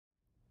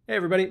Hey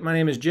everybody, my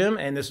name is Jim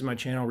and this is my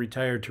channel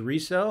Retired to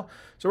Resell.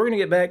 So we're going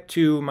to get back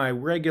to my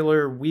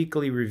regular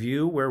weekly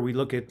review where we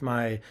look at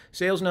my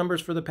sales numbers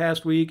for the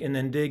past week and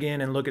then dig in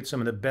and look at some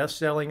of the best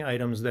selling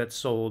items that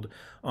sold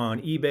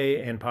on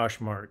eBay and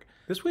Poshmark.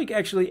 This week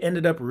actually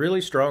ended up really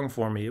strong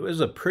for me. It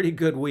was a pretty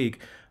good week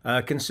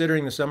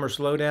considering the summer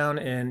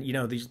slowdown, and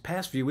these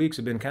past few weeks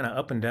have been kind of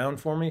up and down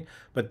for me,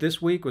 but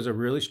this week was a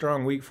really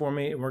strong week for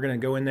me and we're going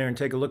to go in there and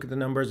take a look at the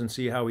numbers and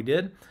see how we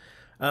did.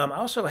 I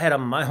also had a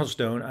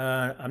milestone.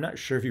 I'm not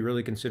sure if you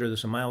really consider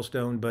this a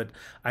milestone, but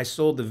I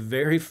sold the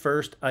very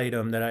first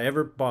item that I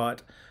ever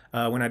bought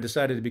when I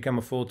decided to become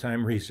a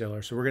full-time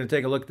reseller. So we're going to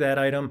take a look at that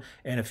item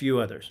and a few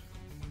others.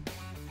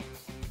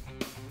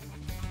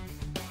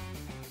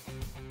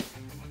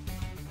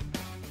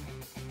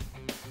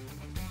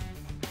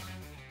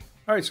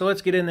 All right, so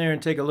let's get in there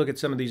and take a look at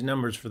some of these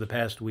numbers for the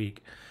past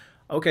week.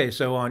 Okay,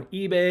 so on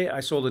eBay,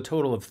 I sold a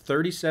total of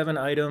 37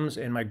 items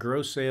and my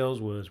gross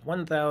sales was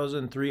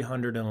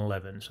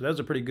 1,311. So that was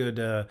a pretty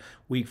good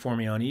week for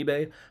me on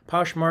eBay.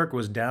 Poshmark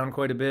was down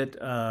quite a bit.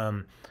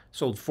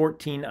 Sold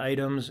 14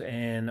 items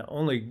and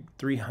only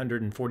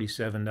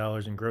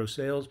 $347 in gross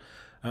sales.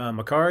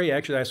 Mercari,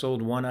 actually I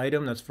sold one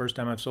item. That's the first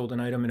time I've sold an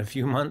item in a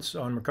few months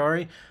on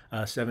Mercari,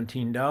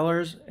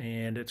 $17.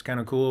 And it's kind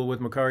of cool with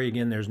Mercari.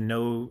 Again, there's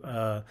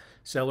no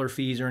seller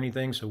fees or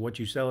anything. So what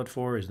you sell it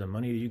for is the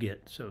money you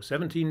get. So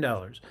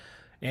 $17.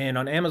 And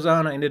on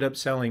Amazon, I ended up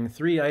selling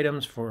 3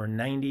 items for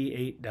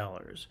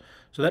 $98.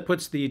 So that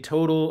puts the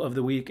total of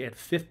the week at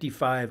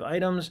 55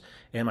 items.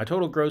 And my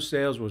total gross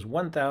sales was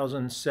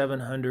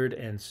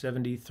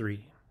 $1,773.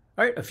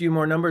 All right, a few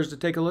more numbers to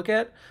take a look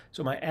at.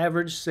 So my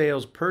average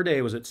sales per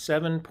day was at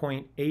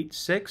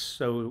 7.86,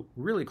 so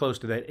really close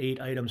to that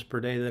 8 items per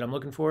day that I'm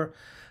looking for.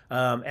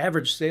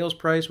 Average sales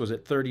price was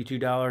at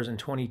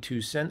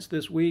 $32.22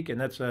 this week,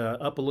 and that's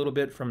up a little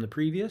bit from the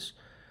previous.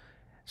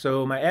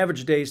 So my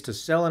average days to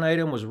sell an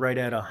item was right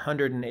at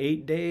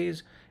 108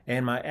 days,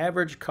 and my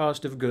average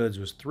cost of goods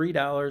was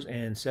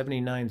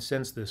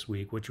 $3.79 this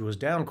week, which was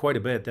down quite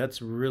a bit.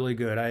 That's really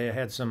good. I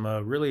had some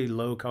really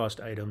low cost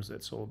items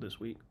that sold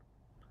this week.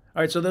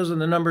 All right, so those are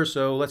the numbers,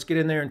 so let's get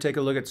in there and take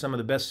a look at some of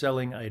the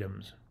best-selling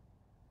items.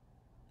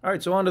 All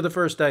right, so on to the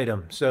first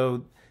item.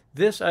 So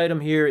this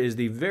item here is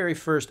the very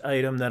first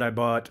item that I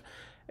bought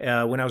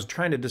when I was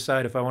trying to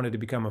decide if I wanted to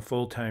become a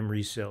full-time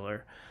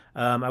reseller.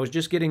 I was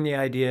just getting the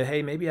idea,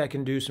 hey, maybe I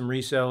can do some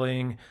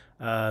reselling,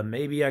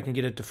 maybe I can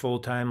get it to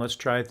full-time, let's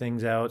try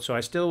things out. So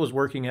I still was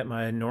working at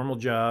my normal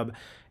job,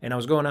 and I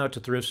was going out to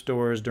thrift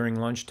stores during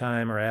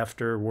lunchtime or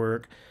after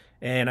work,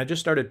 and I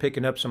just started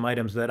picking up some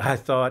items that I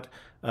thought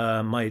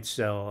might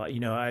sell.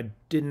 I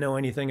didn't know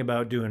anything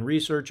about doing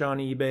research on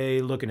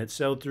eBay, looking at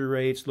sell-through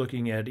rates,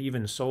 looking at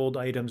even sold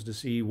items to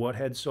see what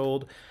had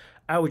sold.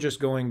 I was just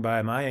going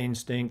by my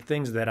instinct,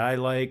 things that I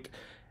liked,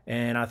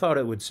 and I thought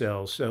it would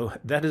sell. So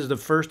that is the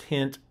first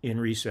hint in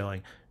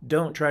reselling.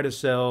 Don't try to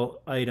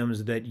sell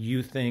items that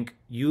you think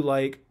you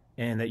like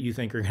and that you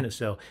think are going to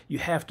sell. You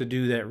have to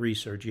do that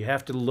research. You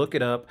have to look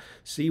it up,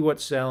 see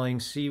what's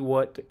selling, see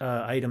what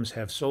items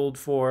have sold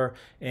for,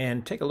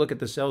 and take a look at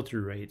the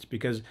sell-through rates.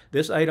 Because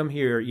this item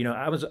here,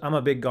 I'm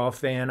a big golf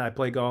fan. I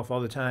play golf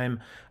all the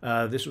time.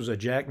 This was a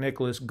Jack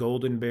Nicklaus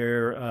Golden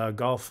Bear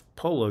golf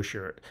polo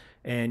shirt.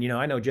 And,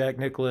 I know Jack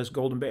Nicklaus,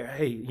 Golden Bear,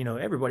 hey,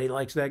 everybody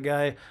likes that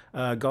guy.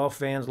 Golf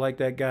fans like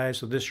that guy,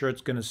 so this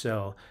shirt's going to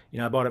sell.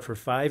 I bought it for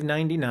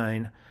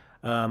 $5.99.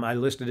 I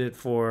listed it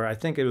for, I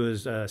think it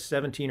was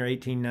 $17 or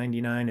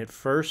 $18.99 at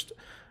first,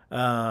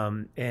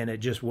 and it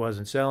just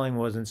wasn't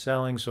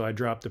selling. So I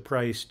dropped the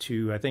price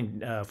to, I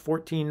think,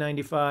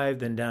 $14.95,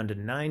 then down to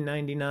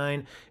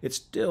 $9.99. It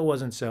still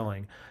wasn't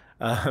selling.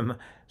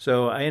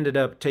 So I ended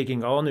up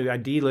taking I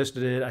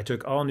delisted it. I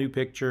took all new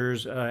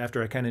pictures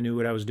after I kind of knew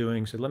what I was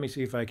doing. Said, let me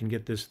see if I can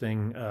get this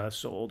thing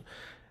sold.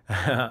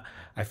 I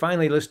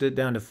finally listed it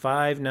down to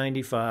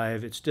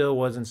 $5.95. It still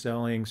wasn't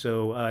selling,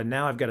 so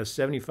now I've got a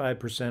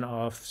 75%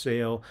 off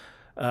sale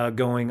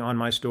going on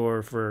my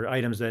store for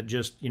items that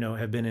just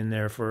have been in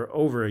there for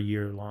over a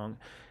year long.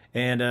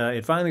 And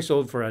it finally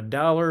sold for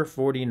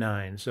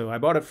 $1.49. So I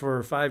bought it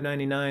for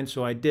 $5.99,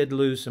 so I did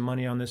lose some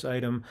money on this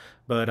item,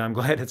 but I'm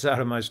glad it's out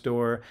of my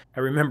store. I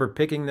remember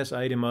picking this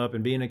item up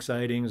and being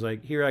exciting. It's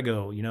like, here I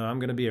go. I'm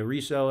going to be a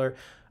reseller.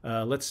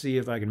 Let's see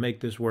if I can make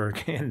this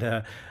work.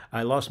 And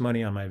I lost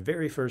money on my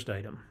very first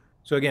item.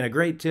 So again, a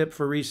great tip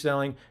for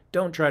reselling: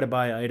 don't try to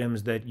buy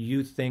items that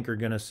you think are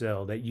going to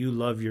sell, that you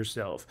love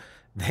yourself.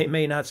 They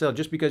may not sell.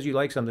 Just because you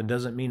like something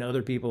doesn't mean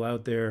other people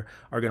out there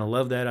are going to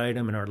love that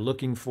item and are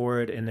looking for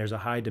it, and there's a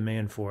high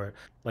demand for it.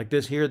 Like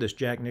this here, this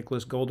Jack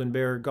Nicklaus Golden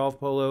Bear golf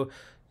polo,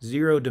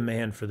 zero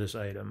demand for this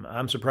item.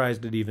 I'm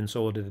surprised it even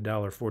sold at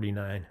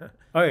 $1.49.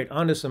 All right,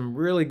 on to some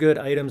really good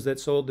items that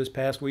sold this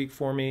past week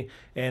for me.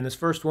 And this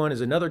first one is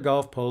another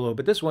golf polo,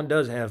 but this one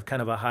does have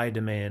kind of a high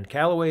demand.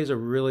 Callaway is a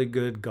really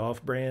good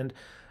golf brand.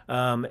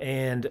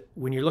 And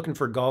when you're looking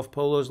for golf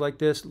polos like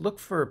this, look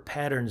for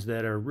patterns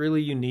that are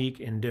really unique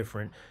and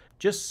different.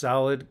 just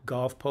solid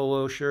golf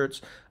polo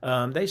shirts.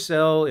 They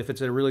sell if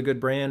it's a really good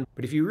brand,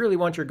 but if you really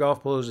want your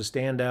golf polos to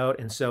stand out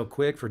and sell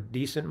quick for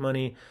decent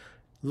money,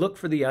 look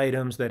for the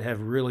items that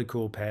have really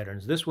cool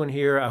patterns. This one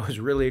here I was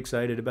really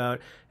excited about,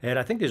 and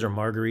I think these are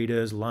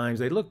margaritas, limes.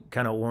 They look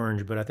kind of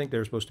orange, but I think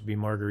they're supposed to be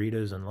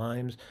margaritas and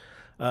limes.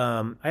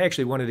 I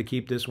actually wanted to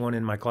keep this one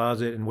in my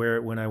closet and wear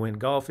it when I went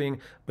golfing,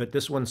 but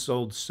this one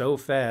sold so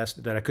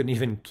fast that I couldn't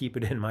even keep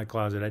it in my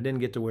closet. I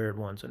didn't get to wear it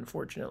once,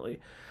 unfortunately.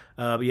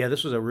 But yeah,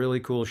 this was a really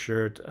cool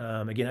shirt.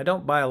 Again, I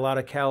don't buy a lot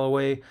of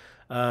Callaway,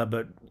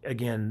 but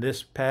again,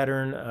 this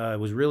pattern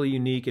was really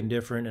unique and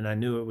different, and I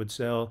knew it would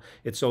sell.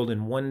 It sold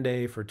in one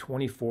day for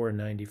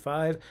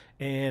 $24.95,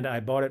 and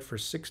I bought it for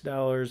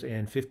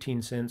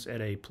 $6.15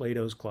 at a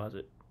Plato's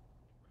Closet.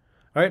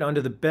 All right, on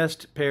to the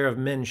best pair of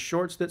men's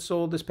shorts that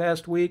sold this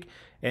past week.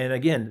 And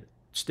again,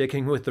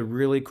 sticking with the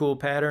really cool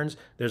patterns,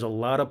 there's a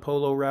lot of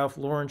Polo Ralph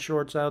Lauren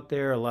shorts out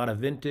there, a lot of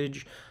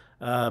vintage.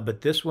 But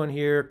this one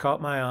here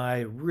caught my eye.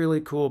 Really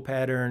cool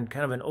pattern,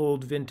 kind of an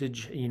old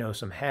vintage, you know,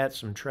 some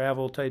hats, some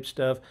travel type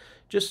stuff.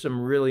 Just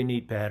some really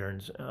neat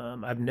patterns.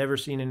 I've never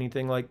seen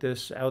anything like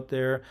this out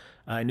there.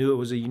 I knew it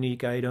was a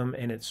unique item,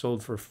 and it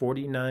sold for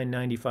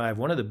 $49.95.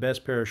 One of the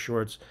best pair of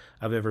shorts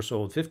I've ever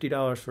sold.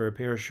 $50 for a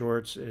pair of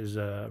shorts is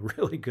a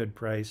really good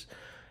price.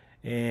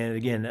 And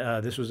again,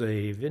 this was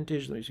a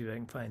vintage. Let me see if I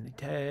can find the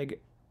tag.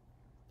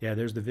 Yeah,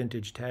 there's the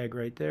vintage tag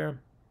right there.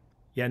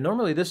 Yeah,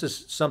 normally this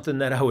is something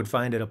that I would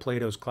find at a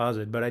Plato's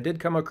Closet, but I did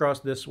come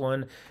across this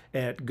one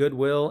at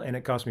Goodwill, and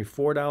it cost me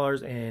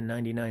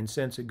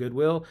 $4.99 at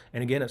Goodwill.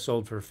 And again, it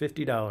sold for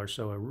 $50,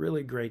 so a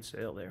really great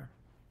sale there.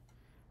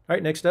 All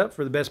right, next up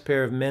for the best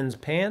pair of men's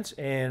pants,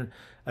 and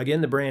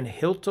again, the brand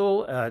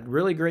Hiltel,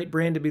 really great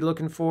brand to be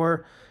looking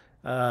for.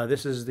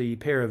 This is the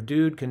pair of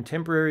Dude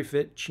Contemporary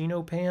Fit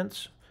Chino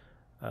pants.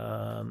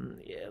 Yeah,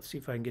 let's see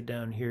if I can get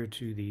down here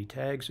to the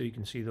tag so you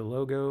can see the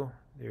logo.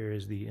 There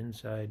is the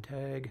inside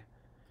tag.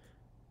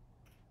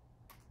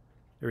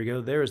 There we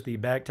go. There's the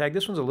back tag.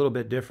 This one's a little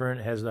bit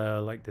different. It has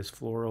like this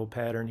floral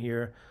pattern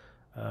here.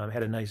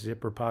 Had a nice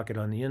zipper pocket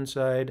on the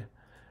inside.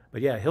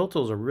 But yeah,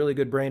 Hiltel's a really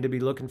good brand to be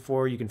looking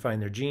for. You can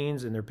find their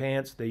jeans and their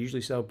pants. They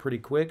usually sell pretty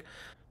quick.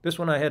 This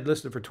one I had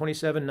listed for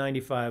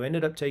 $27.95. I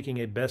ended up taking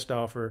a best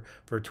offer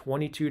for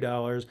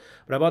 $22,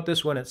 but I bought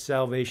this one at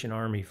Salvation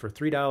Army for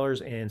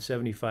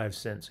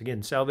 $3.75.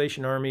 Again,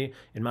 Salvation Army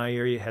in my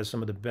area has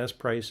some of the best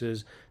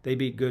prices. They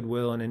beat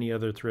Goodwill and any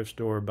other thrift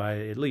store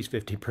by at least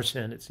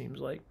 50%, it seems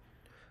like.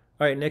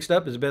 All right, next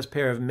up is the best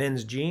pair of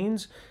men's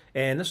jeans,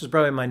 and this was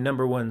probably my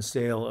 #1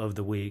 sale of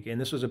the week, and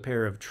this was a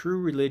pair of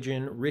True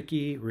Religion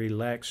Ricky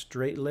Relax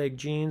Straight Leg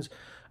jeans.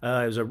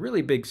 It was a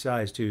really big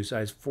size too,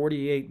 size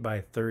 48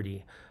 by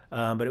 30,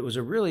 but it was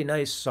a really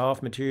nice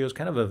soft material. It's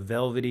kind of a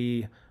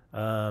velvety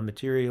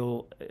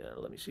material.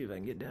 Let me see if I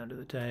can get down to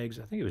the tags.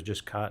 I think it was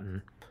just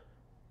cotton,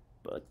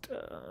 but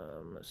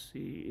let's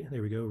see.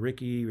 There we go,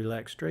 Ricky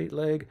Relax Straight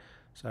Leg,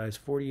 size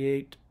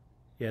 48.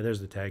 Yeah,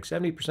 there's the tag.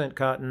 70%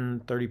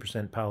 cotton,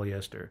 30%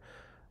 polyester.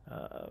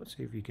 Let's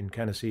see if you can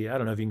kind of see. I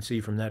don't know if you can see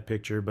from that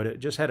picture, but it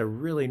just had a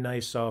really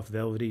nice soft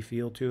velvety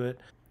feel to it.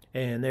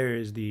 And there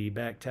is the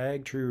back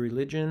tag, True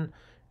Religion.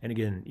 And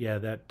again, yeah,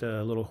 that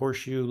little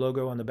horseshoe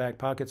logo on the back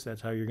pockets,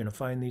 that's how you're going to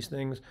find these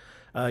things.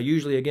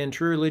 Usually, again,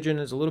 True Religion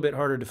is a little bit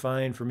harder to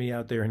find for me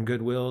out there in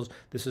Goodwills.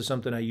 This is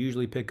something I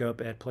usually pick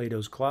up at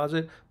Plato's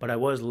Closet, but I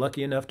was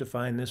lucky enough to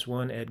find this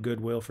one at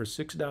Goodwill for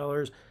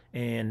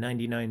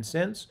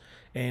 $6.99,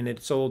 and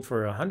it sold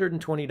for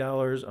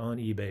 $120 on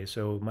eBay.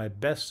 So my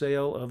best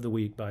sale of the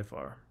week by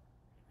far.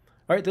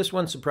 All right, this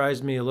one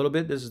surprised me a little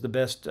bit. This is the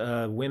best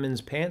women's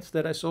pants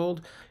that I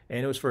sold,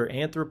 and it was for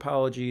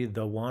Anthropologie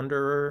The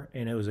Wanderer,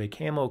 and it was a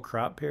camo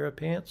crop pair of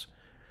pants.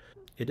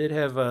 It did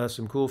have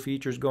some cool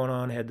features going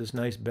on. It had this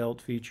nice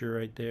belt feature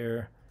right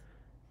there.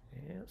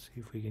 And let's see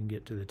if we can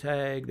get to the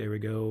tag. There we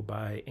go,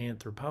 by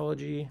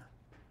Anthropologie,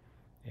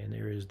 and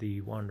there is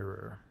the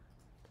Wanderer.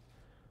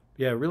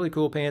 Yeah, really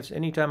cool pants.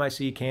 Anytime I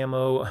see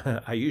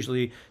camo, I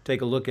usually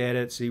take a look at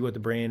it, see what the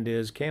brand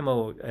is.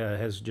 Camo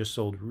has just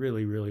sold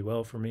really, really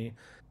well for me.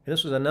 And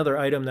this was another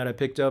item that I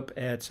picked up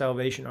at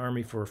Salvation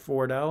Army for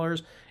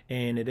 $4,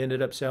 and it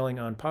ended up selling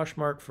on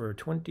Poshmark for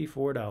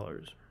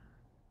 $24.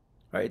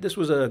 All right, this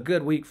was a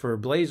good week for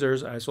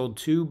blazers. I sold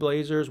 2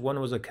 blazers. One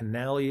was a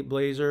Canali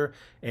blazer,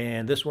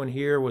 and this one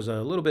here was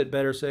a little bit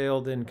better sale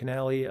than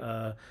Canali.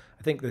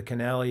 I think the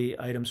Canali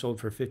item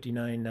sold for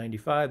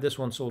 $59.95. This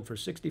one sold for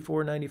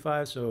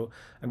 $64.95, so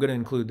I'm going to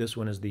include this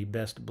one as the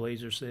best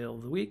blazer sale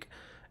of the week.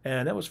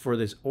 And that was for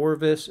this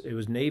Orvis. It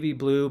was navy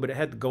blue, but it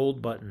had the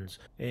gold buttons.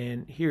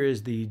 And here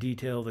is the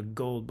detail of the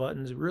gold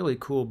buttons. Really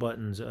cool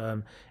buttons.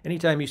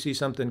 Anytime you see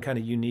something kind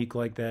of unique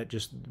like that,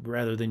 just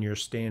rather than your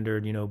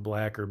standard, you know,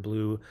 black or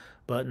blue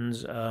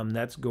buttons,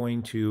 that's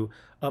going to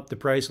up the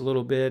price a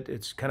little bit.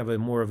 It's kind of a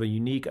more of a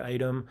unique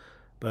item.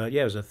 But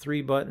yeah, it was a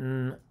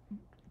 3-button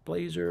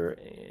blazer,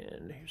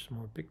 and here's some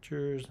more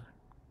pictures.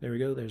 There we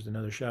go. There's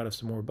another shot of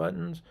some more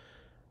buttons.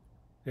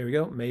 There we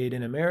go. Made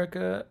in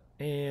America.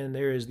 and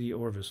there is the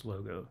Orvis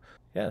logo.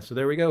 Yeah, so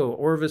there we go.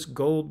 Orvis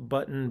gold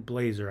button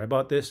blazer. I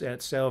bought this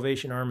at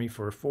Salvation Army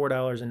for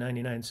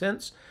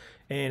 $4.99,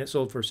 and it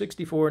sold for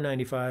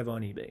 $64.95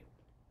 on eBay.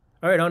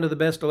 All right, on to the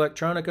best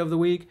electronic of the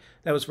week.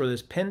 That was for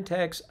this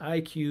Pentax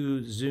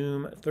IQ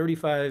Zoom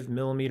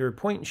 35mm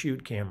point and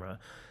shoot camera.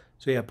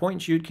 So yeah, point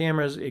and shoot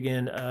cameras,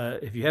 again,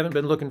 if you haven't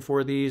been looking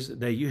for these,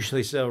 they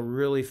usually sell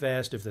really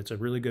fast if that's a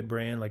really good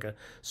brand like a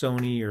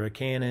Sony or a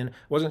Canon.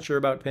 Wasn't sure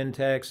about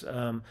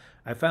Pentax.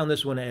 I found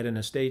this one at an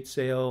estate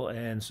sale,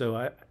 and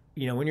so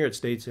when you're at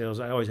estate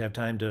sales, I always have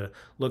time to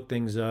look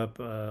things up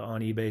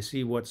on eBay,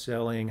 see what's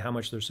selling, how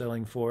much they're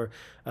selling for.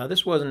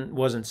 This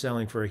wasn't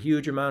selling for a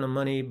huge amount of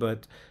money,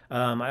 but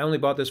I only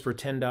bought this for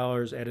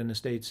 $10 at an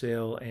estate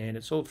sale, and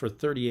it sold for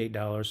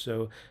 $38.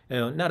 So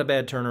not a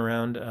bad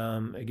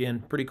turnaround.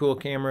 Again, pretty cool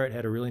camera. It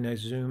had a really nice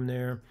zoom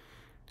there.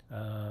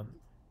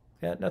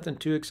 Yeah, nothing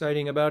too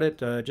exciting about it.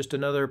 Just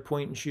another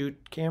point and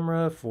shoot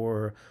camera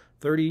for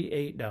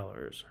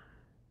 $38.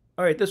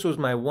 All right, this was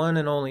my one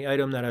and only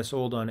item that I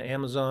sold on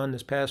Amazon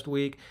this past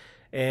week,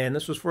 and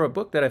this was for a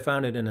book that I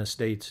found at an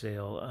estate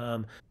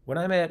sale. When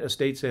I'm at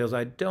estate sales,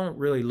 I don't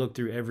really look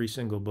through every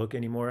single book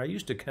anymore. I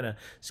used to kind of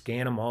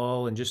scan them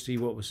all and just see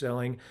what was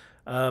selling,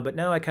 but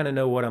now I kind of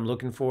know what I'm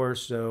looking for,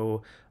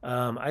 so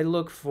I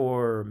look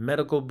for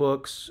medical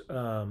books,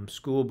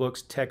 school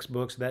books,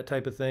 textbooks, that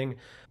type of thing.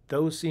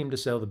 Those seem to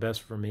sell the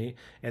best for me,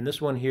 and this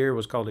one here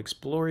was called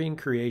Exploring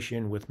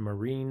Creation with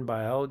Marine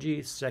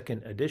Biology,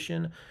 2nd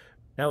edition.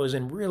 Now, it was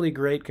in really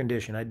great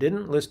condition. I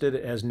didn't list it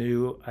as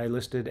new. I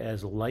listed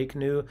as like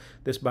new.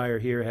 This buyer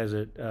here has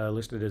it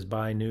listed as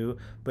buy new,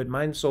 but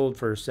mine sold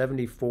for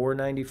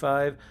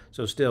 $74.95.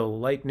 So still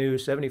like new,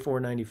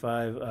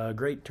 $74.95.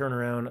 Great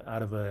turnaround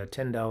out of a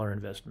 $10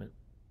 investment.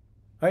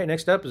 All right,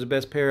 next up is the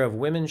best pair of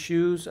women's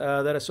shoes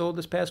that I sold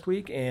this past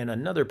week, and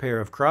another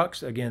pair of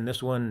Crocs. Again,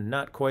 this one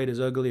not quite as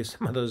ugly as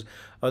some of those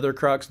other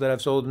Crocs that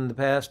I've sold in the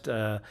past,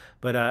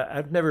 but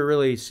I've never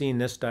really seen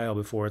this style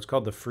before. It's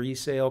called the Free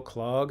Sale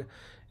Clog,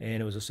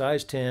 and it was a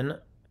size 10.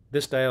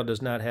 This style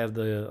does not have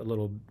the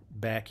little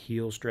back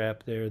heel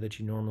strap there that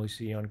you normally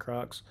see on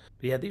Crocs.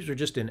 But yeah, these were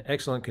just in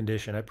excellent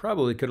condition. I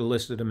probably could have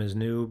listed them as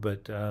new,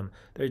 but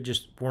they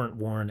just weren't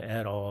worn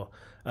at all.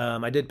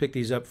 I did pick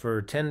these up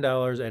for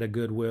 $10 at a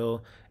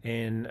Goodwill,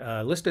 and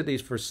listed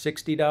these for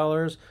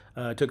 $60.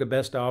 Took a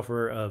best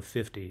offer of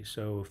 $50,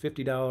 so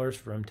 $50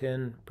 from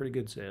 $10, pretty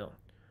good sale.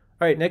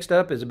 All right, next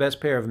up is the best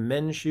pair of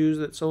men's shoes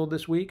that sold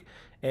this week,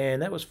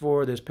 and that was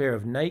for this pair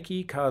of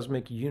Nike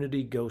Cosmic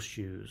Unity Ghost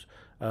shoes.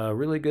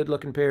 Really good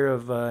looking pair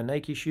of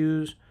Nike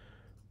shoes.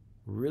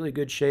 Really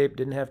good shape.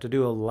 Didn't have to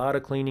do a lot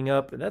of cleaning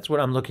up. That's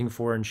what I'm looking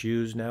for in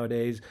shoes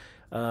nowadays.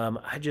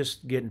 I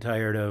just getting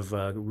tired of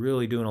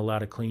really doing a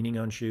lot of cleaning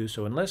on shoes.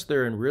 So unless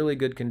they're in really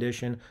good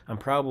condition, I'm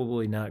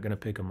probably not going to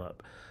pick them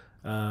up.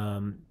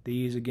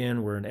 These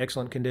again were in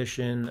excellent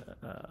condition.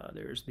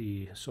 There's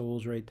the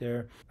soles right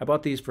there. I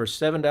bought these for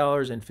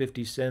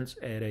 $7.50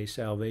 at a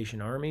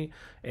Salvation Army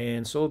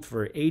and sold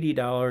for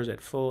 $80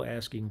 at full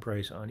asking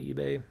price on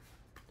eBay.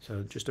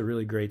 So just a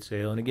really great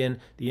sale. And again,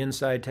 the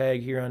inside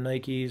tag here on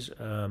Nikes,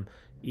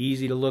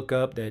 easy to look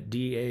up. That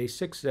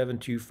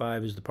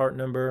DA6725 is the part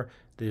number.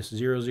 This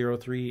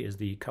 003 is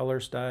the color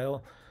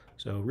style.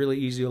 So really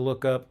easy to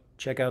look up.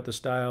 Check out the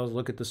styles,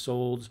 look at the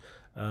solds,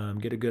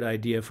 get a good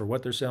idea for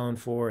what they're selling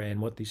for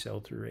and what the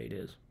sell-through rate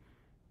is.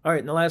 All right,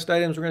 and the last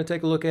items we're going to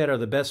take a look at are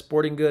the best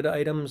sporting good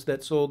items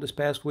that sold this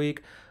past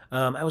week.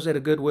 I was at a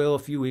Goodwill a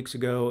few weeks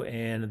ago,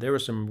 and there were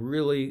some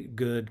really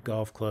good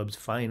golf clubs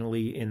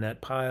finally in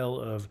that pile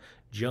of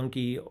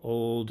junky,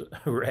 old,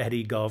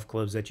 ratty golf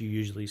clubs that you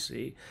usually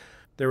see.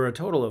 There were a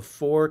total of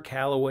 4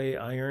 Callaway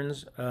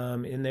irons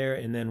in there,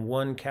 and then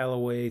 1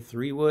 Callaway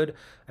 3-wood.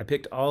 I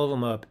picked all of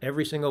them up,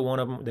 every single one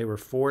of them. They were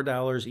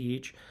 $4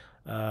 each.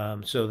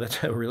 So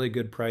that's a really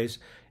good price.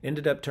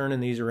 Ended up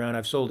turning these around.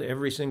 I've sold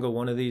every single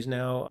one of these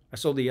now. I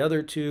sold the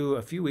other 2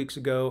 a few weeks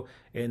ago,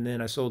 and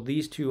then I sold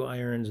these 2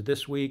 irons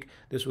this week.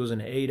 This was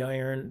an 8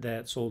 iron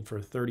that sold for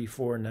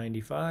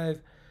 $34.95,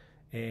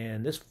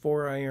 and this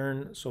 4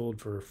 iron sold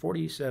for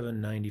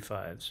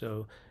 $47.95.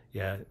 So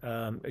yeah,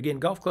 again,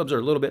 golf clubs are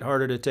a little bit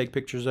harder to take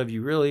pictures of.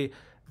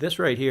 This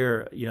right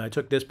here, I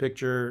took this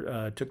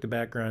picture, took the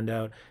background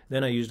out,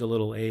 then I used a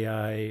little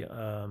AI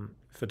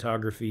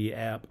photography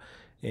app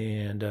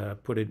and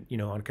put it,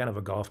 on kind of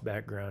a golf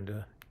background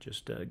to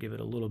just give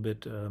it a little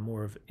bit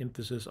more of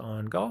emphasis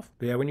on golf.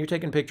 But yeah, when you're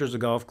taking pictures of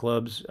golf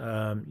clubs,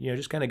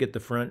 just kind of get the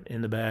front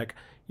and the back.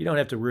 You don't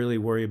have to really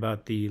worry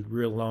about the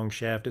real long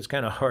shaft. It's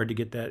kind of hard to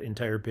get that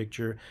entire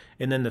picture.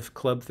 And then the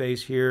club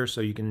face here,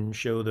 so you can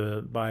show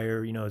the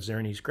buyer, is there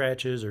any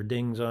scratches or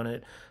dings on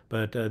it.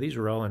 But these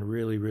are all in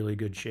really, really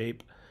good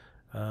shape.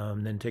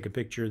 Then take a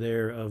picture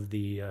there of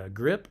the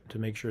grip to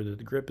make sure that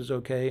the grip is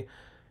okay.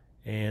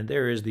 And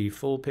there is the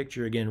full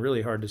picture. Again,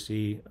 really hard to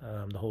see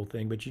the whole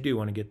thing, but you do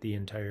want to get the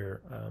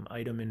entire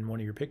item in one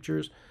of your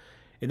pictures.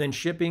 And then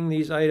shipping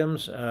these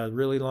items,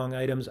 really long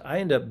items, I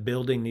end up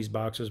building these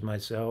boxes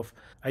myself.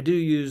 I do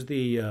use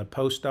the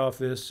post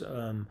office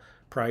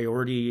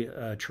priority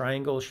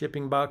triangle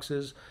shipping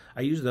boxes.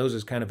 I use those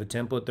as kind of a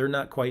template. They're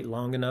not quite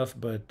long enough,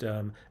 but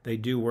they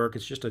do work.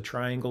 It's just a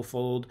triangle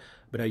fold,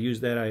 but I use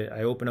that.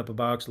 I open up a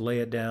box, lay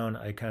it down,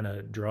 I kind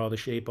of draw the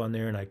shape on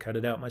there, and I cut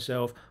it out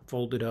myself,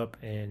 fold it up,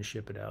 and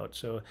ship it out.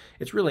 So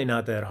it's really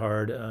not that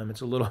hard.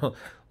 It's a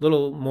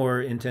little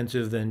more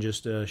intensive than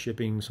just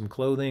shipping some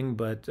clothing,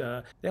 but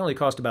they only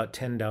cost about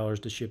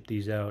 $10 to ship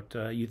these out.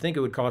 You'd think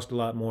it would cost a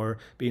lot more,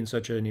 being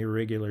such an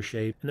irregular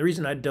shape. And the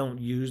reason I don't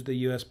use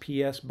the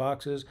USPS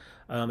boxes,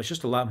 it's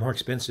just a lot more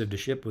expensive to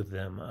ship with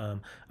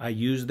them. I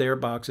use their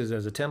boxes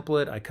as a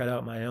template. I cut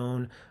out my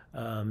own,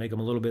 make them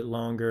a little bit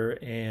longer,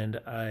 and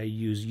I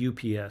use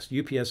UPS.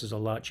 UPS is a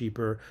lot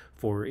cheaper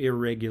for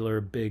irregular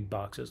big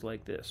boxes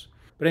like this.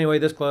 But anyway,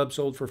 this club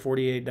sold for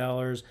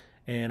 $48,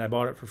 and I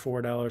bought it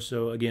for $4.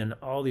 So again,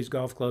 all these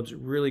golf clubs,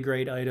 really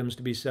great items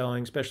to be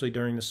selling, especially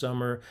during the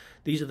summer.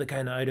 These are the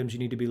kind of items you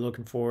need to be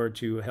looking for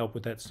to help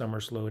with that summer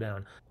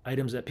slowdown.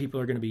 Items that people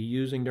are going to be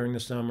using during the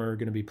summer,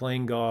 going to be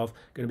playing golf,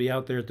 going to be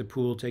out there at the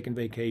pool, taking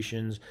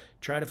vacations.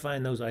 Try to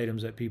find those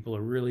items that people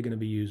are really going to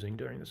be using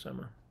during the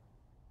summer.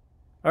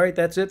 All right,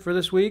 that's it for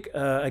this week.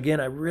 Again,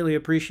 I really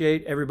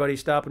appreciate everybody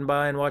stopping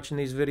by and watching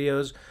these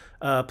videos.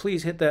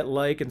 Please hit that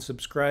like and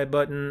subscribe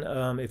button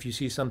if you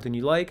see something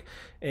you like.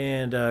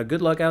 And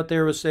good luck out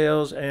there with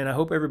sales. And I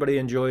hope everybody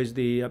enjoys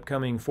the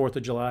upcoming 4th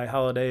of July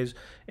holidays.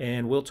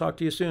 And we'll talk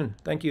to you soon.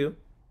 Thank you.